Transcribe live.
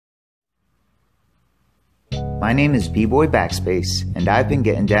My name is B-Boy Backspace, and I've been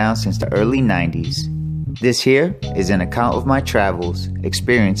getting down since the early 90s. This here is an account of my travels,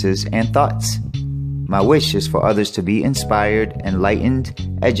 experiences, and thoughts. My wish is for others to be inspired, enlightened,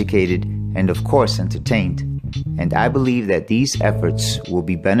 educated, and of course entertained. And I believe that these efforts will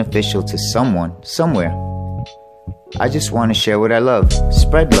be beneficial to someone, somewhere. I just want to share what I love,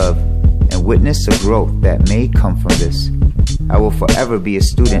 spread love, and witness the growth that may come from this. I will forever be a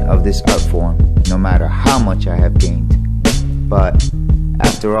student of this art form, no matter how much I have gained. But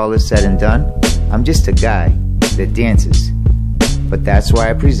after all is said and done, I'm just a guy that dances. But that's why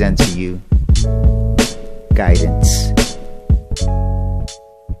I present to you guidance.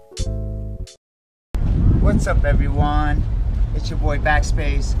 What's up, everyone? It's your boy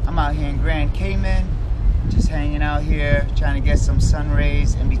Backspace. I'm out here in Grand Cayman, just hanging out here, trying to get some sun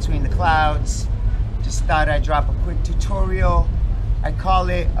rays in between the clouds. Just thought I'd drop a quick tutorial. I call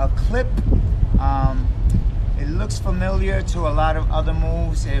it a clip. It looks familiar to a lot of other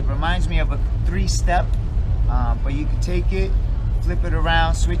moves. It reminds me of a 3-step, but you can take it, flip it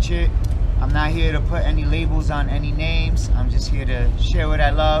around, switch it. I'm not here to put any labels on any names. I'm just here to share what I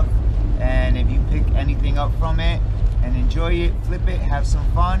love. And if you pick anything up from it and enjoy it, flip it, have some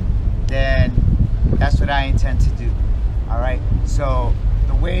fun, then that's what I intend to do. All right, so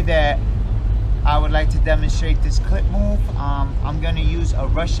the way that I would like to demonstrate this clip move, I'm gonna use a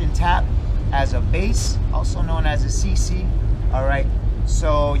Russian tap as a base, also known as a CC. All right,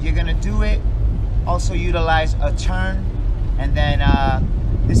 so you're gonna do it, also utilize a turn, and then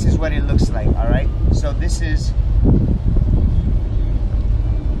this is what it looks like. All right, so this is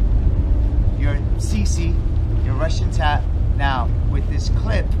your CC, your Russian tap. Now with this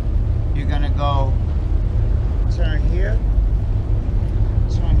clip, you're gonna go turn here,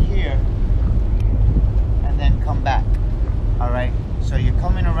 and then come back. All right, so you're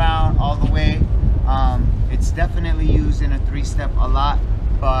coming around all the way. It's definitely used in a 3-step a lot,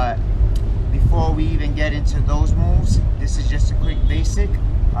 but before we even get into those moves, this is just a quick basic.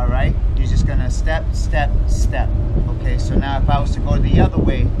 All right, you're just gonna step, step, step. Okay, so now if I was to go the other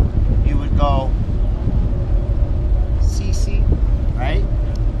way, you would go CC, right?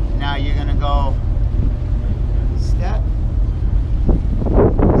 Now you're gonna go step,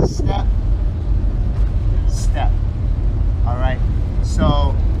 step, step. All right,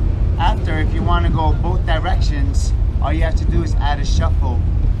 so after, if you want to go both directions, all you have to do is add a shuffle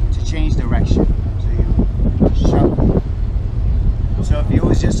to change direction. So you shuffle. So if it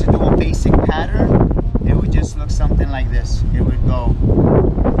was just to do a basic pattern, it would just look something like this. It would go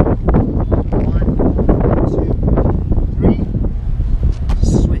 1, 2, 3,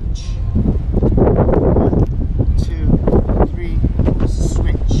 switch. 1, 2, 3,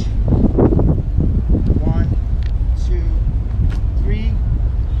 switch. 1, 2, 3,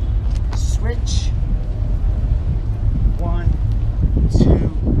 switch. 1,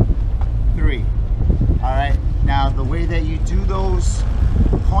 2, 3. All right. Now the way that you do those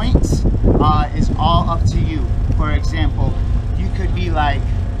points is all up to you. For example, you could be like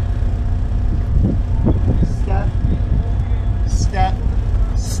step, step,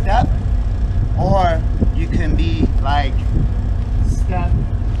 step, or you can be like step,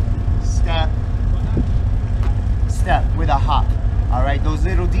 step, step with a hop. All right, those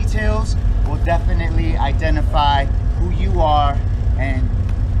little details will definitely identify who you are and,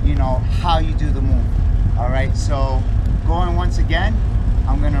 you know, how you do the move. All right, so going once again,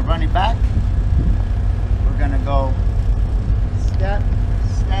 I'm gonna run it back. We're gonna go step,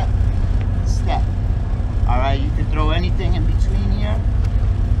 step, step. All right, you can throw anything in between here,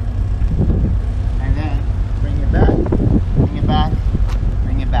 and then bring it back, bring it back,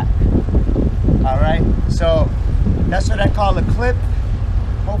 bring it back. All right, so that's what I call a clip.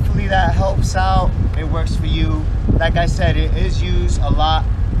 Hopefully that helps out. It works for you. Like I said, it is used a lot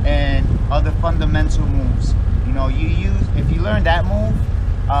in other fundamental moves. You know, if you learn that move,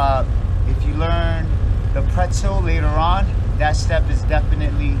 if you learn the pretzel later on, that step is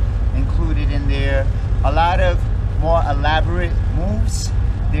definitely included in there. A lot of more elaborate moves,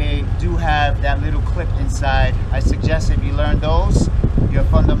 they do have that little clip inside. I suggest if you learn those, your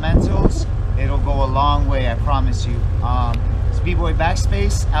fundamentals, it'll go a long way, I promise you. It's B-Boy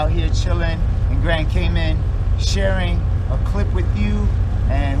Backspace out here chilling in Grand Cayman, sharing a clip with you,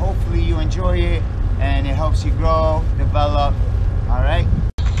 and hopefully you enjoy it and it helps you grow, develop. All right.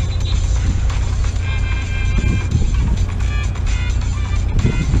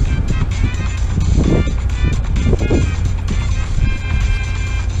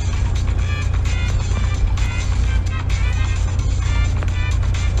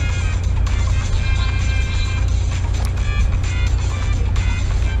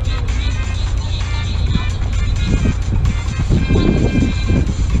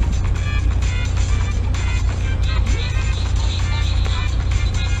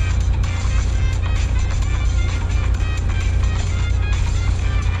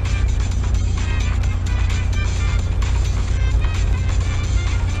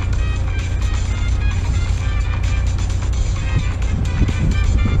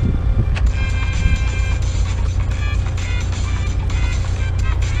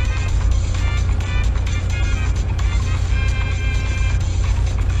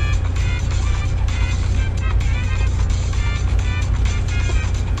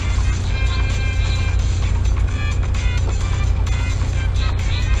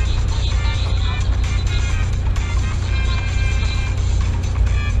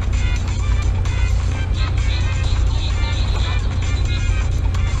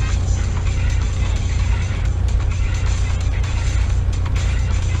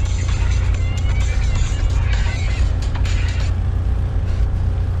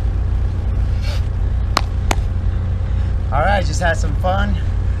 had some fun.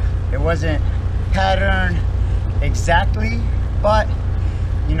 It wasn't pattern exactly, but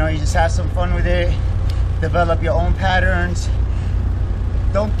you know, you just have some fun with it. Develop your own patterns.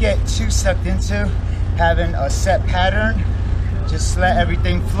 Don't get too sucked into having a set pattern. Just let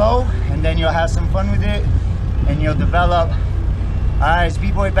everything flow, and then you'll have some fun with it, and you'll develop. All right, it's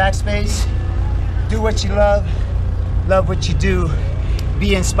B-Boy Backspace. Do what you love what you do,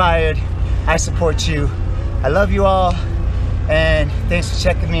 be inspired. I support you. I love you all, and thanks for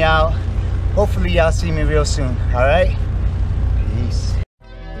checking me out. Hopefully y'all see me real soon, all right? Peace.